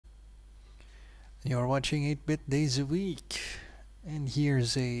You're watching 8-Bit Days a Week, and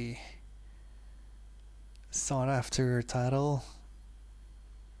here's a sought after title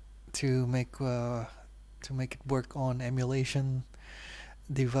to make it work on emulation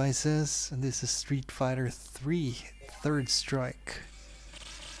devices, and this is Street Fighter 3 Third Strike.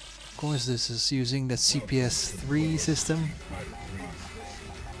 Of course, this is using the CPS-3 system.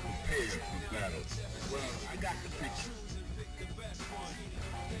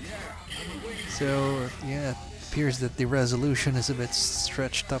 So yeah, it appears that the resolution is a bit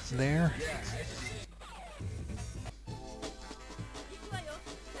stretched up there.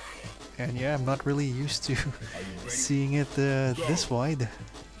 And yeah, I'm not really used to seeing it this wide.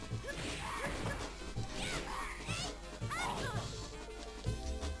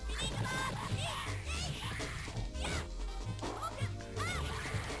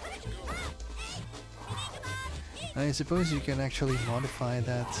 I suppose you can actually modify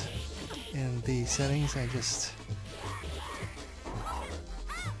that in the settings. I just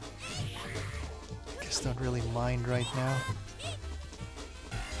don't really mind right now.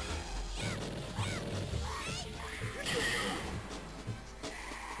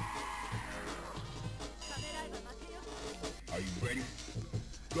 Are you ready?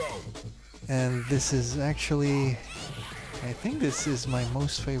 Go! And this is actually, I think this is my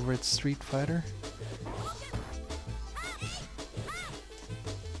most favorite Street Fighter.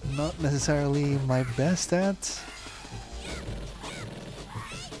 Not necessarily my best at.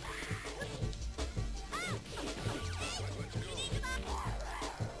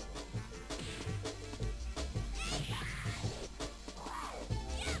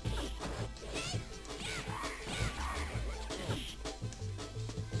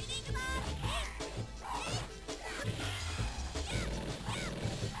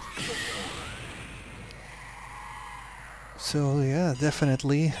 So yeah,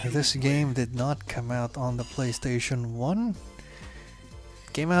 definitely this game did not come out on the PlayStation 1.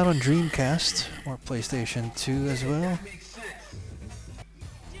 It came out on Dreamcast or PlayStation 2 as well.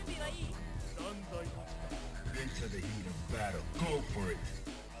 Into the heat of battle. Go for it.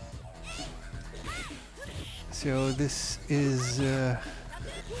 So this is,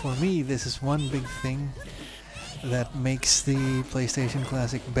 for me, this is one big thing that makes the PlayStation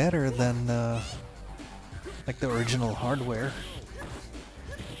Classic better than like the original hardware.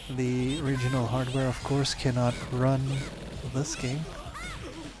 The original hardware, of course, cannot run this game.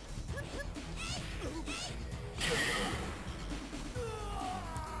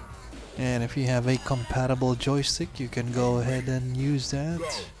 And if you have a compatible joystick, you can go ahead and use that.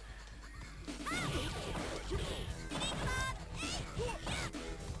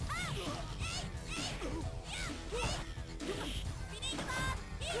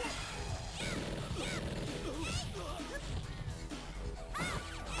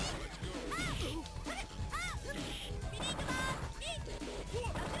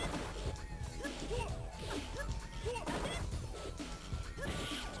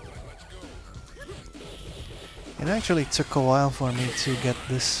 It actually took a while for me to get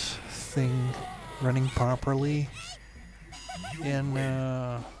this thing running properly in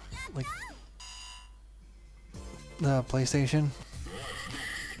like the PlayStation.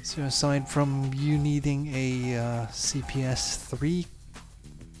 So aside from you needing a CPS-3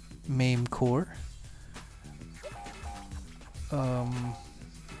 MAME core,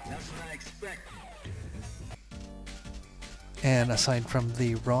 and aside from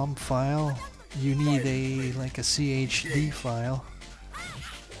the ROM file, you need a CHD file.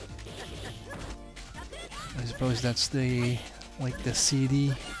 I suppose that's the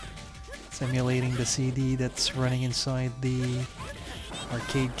CD. It's emulating the CD that's running inside the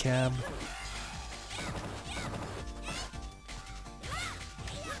arcade cab.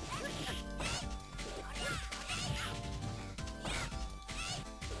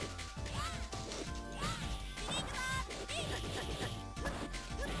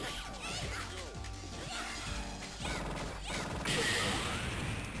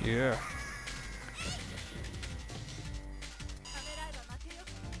 Yeah.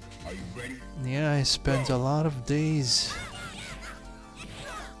 Are you ready? Yeah, I spent a lot of days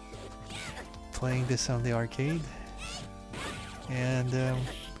playing this on the arcade, and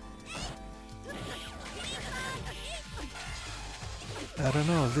I don't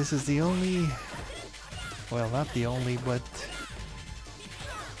know, this is the only, well, not the only, but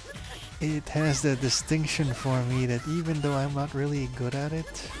it has the distinction for me that even though I'm not really good at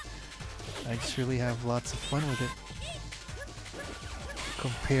it, I just really have lots of fun with it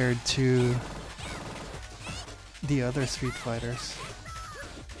compared to the other Street Fighters.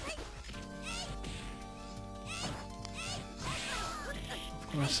 Of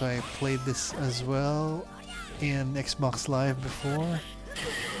Of course, I played this as well in Xbox Live before,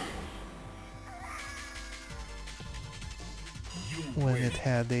 when it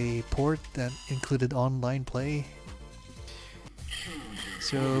had a port that included online play.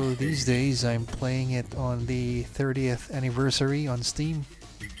 So these days I'm playing it on the 30th anniversary on Steam.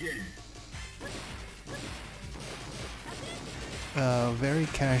 Very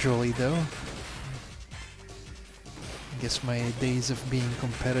casually though. I guess my days of being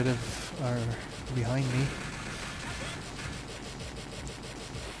competitive are behind me.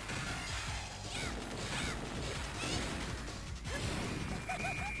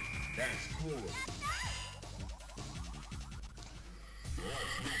 That's cool.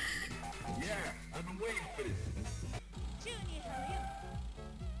 Yeah, I've been waiting for this.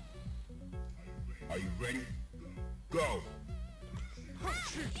 Are you ready? Go.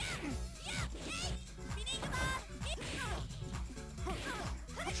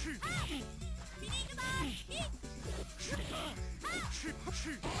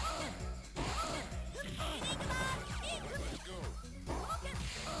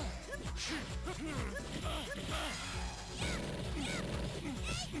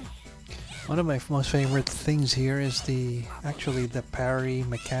 One of my most favorite things here is actually the parry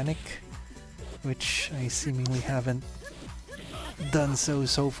mechanic, which I seemingly haven't done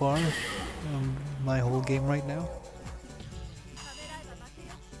so far my whole game right now.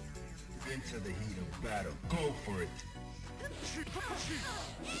 Into the heat of battle. Go for it.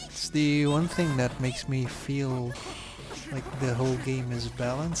 It's the one thing that makes me feel like the whole game is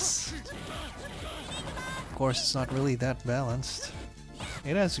balanced. Of course, it's not really that balanced.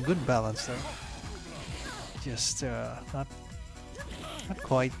 It has good balance though. Just not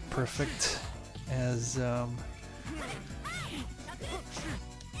quite perfect as no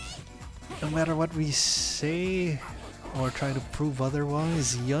matter what we say or try to prove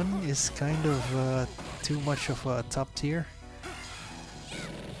otherwise, Yun is kind of too much of a top tier.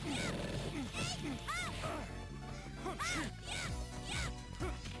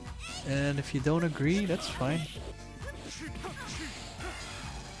 And if you don't agree, that's fine.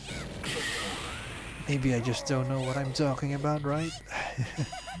 Maybe I just don't know what I'm talking about, right?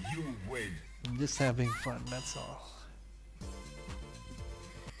 You win. I'm just having fun, that's all.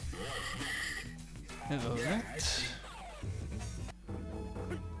 Alright.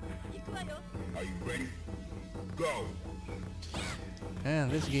 Are you ready? Go.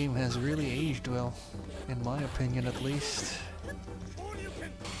 And this game has really aged well, in my opinion at least.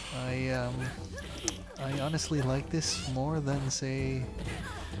 I honestly like this more than, say,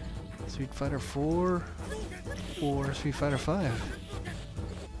 Street Fighter 4 or Street Fighter 5.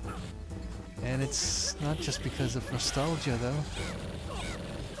 And it's not just because of nostalgia though.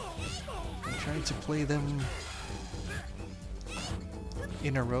 I tried to play them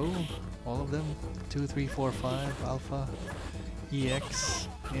in a row, all of them, 2, 3, 4, 5, Alpha, EX,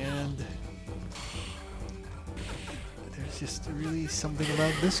 and there's just really something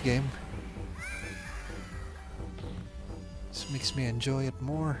about this game. This makes me enjoy it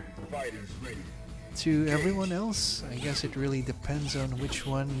more. Fighters ready. To everyone else, I guess it really depends on which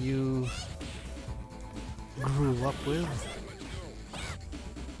one you grew up with.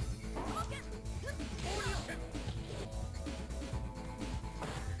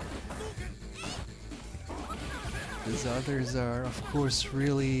 These others are, of course,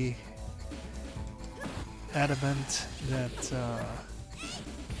 really adamant that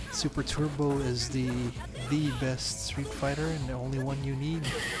Super Turbo is the best Street Fighter and the only one you need.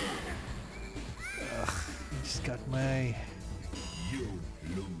 I just got my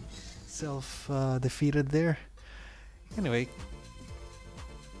self defeated there. Anyway,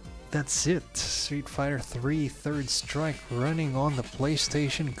 that's it. Street Fighter 3 Third Strike running on the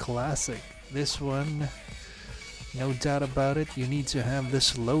PlayStation Classic. This one, no doubt about it, you need to have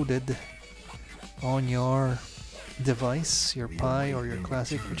this loaded on your device, your Pi or your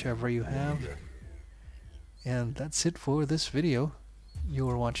Classic, whichever you have. And that's it for this video. You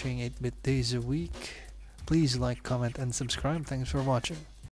are watching 8-Bit Days a Week. Please like, comment, and subscribe. Thanks for watching.